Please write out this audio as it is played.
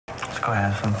go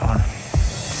have some fun.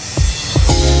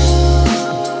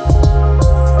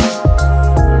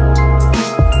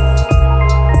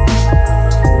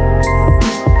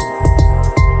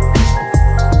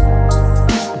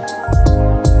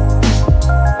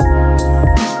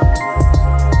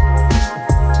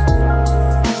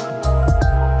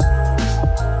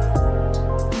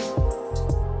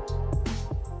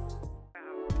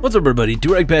 What's up everybody,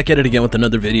 Durag back at it again with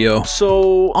another video.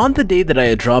 So, on the day that I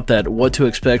had dropped that what to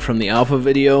expect from the alpha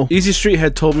video, Easy Street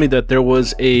had told me that there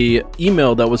was a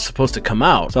email that was supposed to come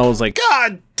out. So I was like,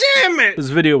 God damn it! This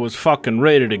video was fucking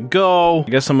ready to go. I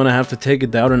guess I'm gonna have to take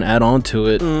it down and add on to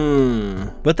it.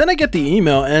 But then I get the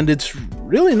email and it's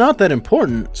really not that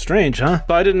important. Strange, huh?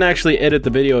 So I didn't actually edit the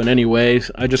video in any way.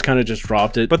 I just kind of just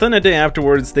dropped it. But then a day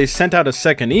afterwards, they sent out a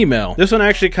second email. This one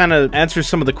actually kind of answers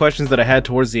some of the questions that I had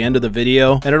towards the end of the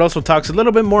video. And it also talks a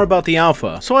little bit more about the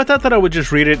alpha. So I thought that I would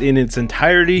just read it in its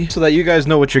entirety so that you guys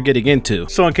know what you're getting into.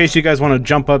 So in case you guys want to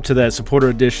jump up to that supporter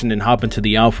edition and hop into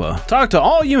the alpha. Talk to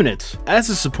all units. As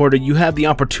a supporter, you have the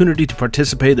opportunity to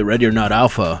participate in the Ready or Not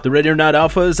Alpha. The Ready or Not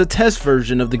Alpha is a test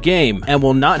version of the game and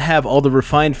will not have all the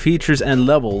refined features and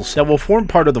levels that will form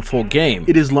part of the full game.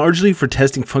 It is largely for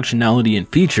testing functionality and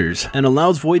features and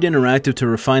allows Void Interactive to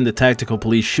refine the tactical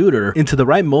police shooter into the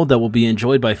right mode that will be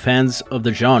enjoyed by fans of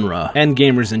the genre and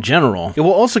gamers in general. It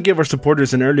will also give our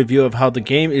supporters an early view of how the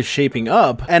game is shaping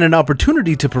up and an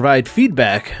opportunity to provide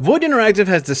feedback. Void Interactive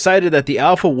has decided that the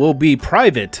alpha will be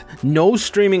private, no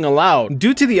streaming allowed.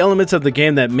 Due to the elements of the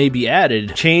game that may be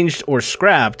added, changed, or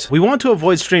scrapped, we want to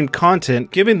avoid streamed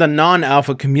content, giving the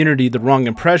non-alpha community the wrong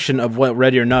impression of what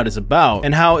Ready or Not is about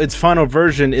and how its final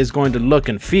version is going to look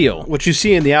and feel. What you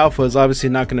see in the alpha is obviously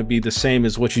not going to be the same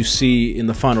as what you see in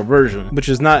the final version, which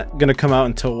is not going to come out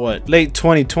until what, late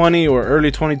 2020 or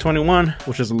early 2021,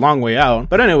 which is a long way out.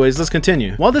 But anyways, let's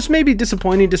continue. While this may be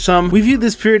disappointing to some, we view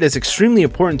this period as extremely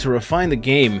important to refine the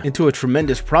game into a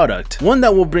tremendous product, one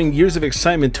that will bring years of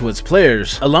excitement to its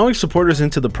players. Allowing supporters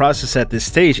into the process at this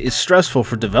stage is stressful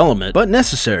for development, but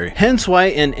necessary. Hence why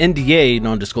an NDA,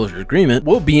 non-disclosure agreement,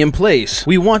 will be in place.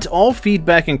 We want all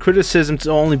feedback and criticism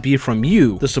to only be from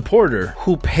you, the supporter,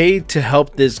 who paid to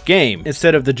help this game,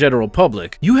 instead of the general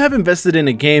public. You have invested in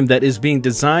a game that is being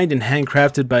designed and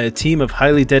handcrafted by a team of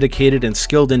highly dedicated and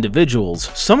skilled individuals,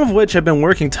 some of which have been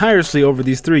working tirelessly over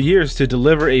these 3 years to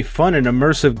deliver a fun and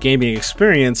immersive gaming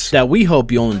experience that we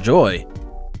hope you'll enjoy.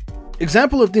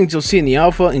 Example of things you'll see in the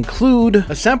alpha include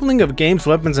a sampling of game's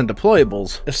weapons and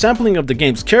deployables, a sampling of the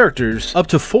game's characters, up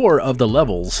to 4 of the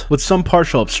levels, with some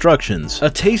partial obstructions, a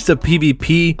taste of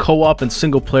PvP, co-op and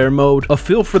single player mode, a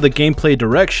feel for the gameplay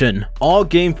direction. All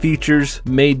game features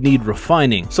may need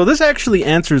refining. So this actually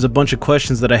answers a bunch of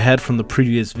questions that I had from the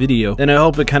previous video, and I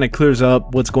hope it kind of clears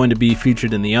up what's going to be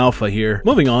featured in the alpha here.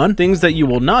 Moving on, things that you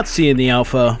will not see in the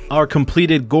alpha are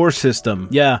completed gore system.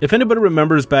 Yeah, if anybody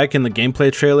remembers back in the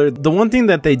gameplay trailer, the one thing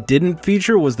that they didn't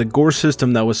feature was the gore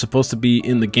system that was supposed to be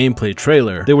in the gameplay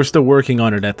trailer. They were still working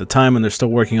on it at the time and they're still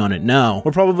working on it now.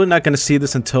 We're probably not going to see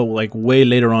this until like way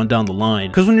later on down the line.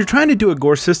 Because when you're trying to do a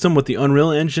gore system with the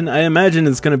Unreal Engine, I imagine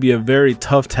it's going to be a very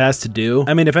tough task to do.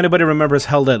 I mean, if anybody remembers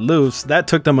Hell Let Loose, that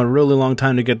took them a really long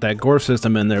time to get that gore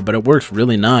system in there, but it works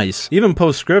really nice. Even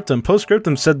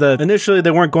Postscriptum said that initially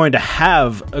they weren't going to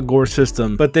have a gore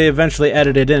system, but they eventually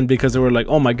added it in because they were like,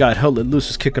 oh my god, Hell Let Loose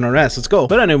is kicking our ass, let's go.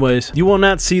 But anyways, you will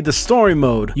not see the story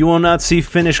mode. You will not see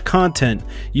finished content.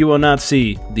 You will not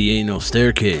see the anal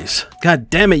staircase. God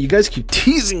damn it, you guys keep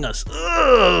teasing us.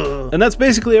 Ugh. And that's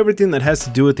basically everything that has to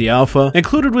do with the alpha.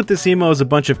 Included with this email is a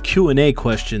bunch of Q&A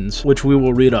questions, which we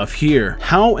will read off here.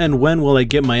 How and when will I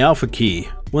get my alpha key?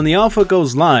 When the alpha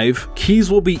goes live, keys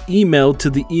will be emailed to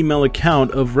the email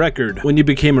account of record when you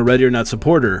became a Ready or Not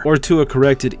supporter, or to a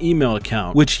corrected email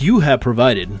account, which you have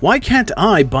provided. Why can't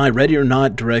I buy Ready or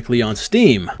Not directly on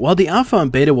Steam? While the alpha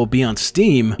and beta will be on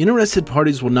Steam, interested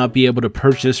parties will not be able to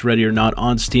purchase Ready or Not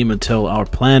on Steam until our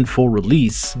planned full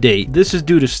release date. This is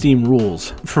due to Steam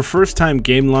rules. For first-time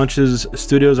game launches,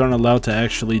 studios aren't allowed to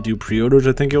actually do pre-orders,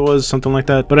 I think it was, something like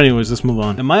that. But anyways, let's move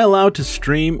on. Am I allowed to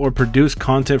stream or produce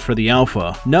content for the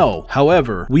alpha? No.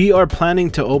 However, we are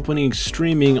planning to opening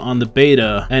streaming on the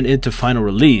beta and into final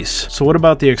release. So what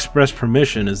about the express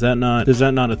permission? Is that not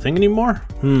a thing anymore?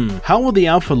 How will the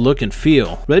alpha look and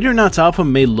feel? Ready or Not's alpha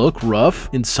may look rough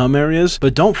in some areas,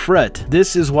 but don't fret.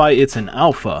 This is why it's an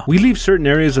alpha. We leave certain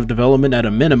areas of development at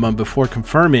a minimum before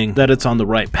confirming that it's on the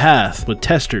right path with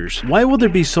testers. Why will there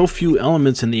be so few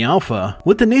elements in the alpha?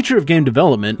 With the nature of game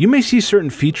development, you may see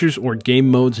certain features or game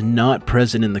modes not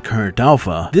present in the current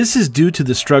alpha. This is due to the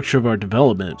the structure of our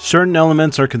development. Certain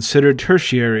elements are considered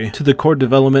tertiary to the core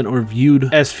development or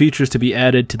viewed as features to be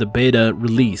added to the beta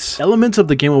release. Elements of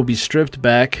the game will be stripped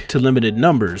back to limited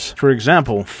numbers. For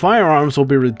example, firearms will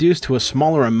be reduced to a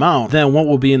smaller amount than what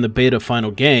will be in the beta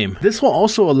final game. This will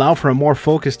also allow for a more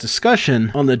focused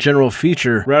discussion on the general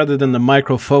feature rather than the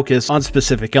micro focus on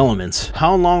specific elements.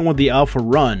 How long will the alpha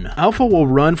run? Alpha will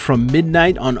run from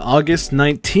midnight on August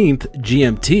 19th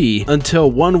GMT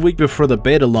until 1 week before the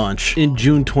beta launch in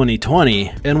June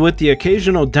 2020, and with the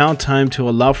occasional downtime to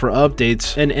allow for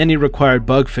updates and any required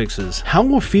bug fixes. How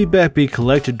will feedback be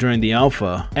collected during the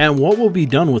alpha, and what will be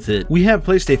done with it? We have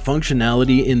placed a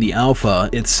functionality in the alpha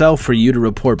itself for you to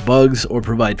report bugs or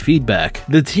provide feedback.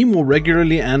 The team will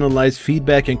regularly analyze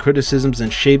feedback and criticisms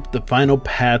and shape the final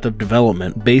path of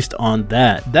development based on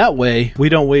that. That way, we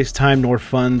don't waste time nor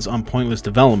funds on pointless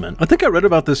development. I think I read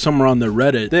about this somewhere on their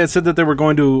Reddit. They had said that they were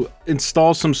going to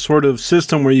install some sort of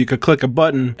system where you could click a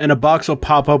button and a box will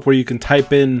pop up where you can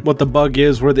type in what the bug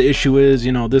is, where the issue is,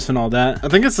 you know, this and all that. I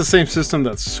think it's the same system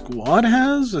that Swat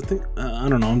has. I think, I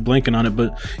don't know, I'm blanking on it,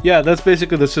 but yeah, that's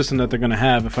basically the system that they're going to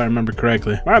have if I remember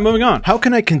correctly. All right, moving on. How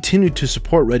can I continue to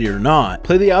support Ready or Not?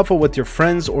 Play the alpha with your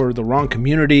friends or the wrong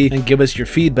community and give us your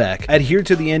feedback. Adhere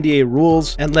to the NDA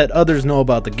rules and let others know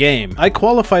about the game. I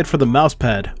qualified for the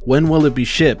mousepad. When will it be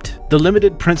shipped? The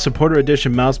limited print supporter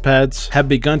edition mousepads have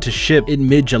begun to ship in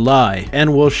mid-July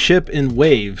and will ship in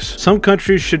waves. Some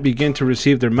countries should begin to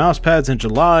receive their mousepads in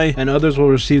July and others will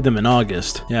receive them in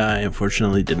August. Yeah, I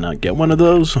unfortunately did not get one of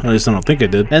those. At least I don't think I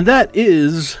did. And that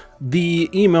is the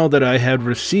email that I had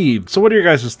received. So what are your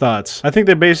guys' thoughts? I think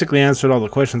they basically answered all the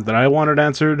questions that I wanted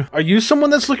answered. Are you someone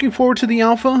that's looking forward to the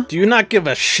alpha? Do you not give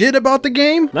a shit about the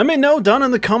game? Let me know down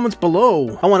in the comments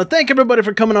below. I want to thank everybody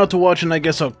for coming out to watch, and I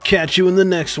guess I'll catch you in the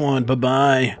next one.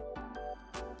 Bye-bye.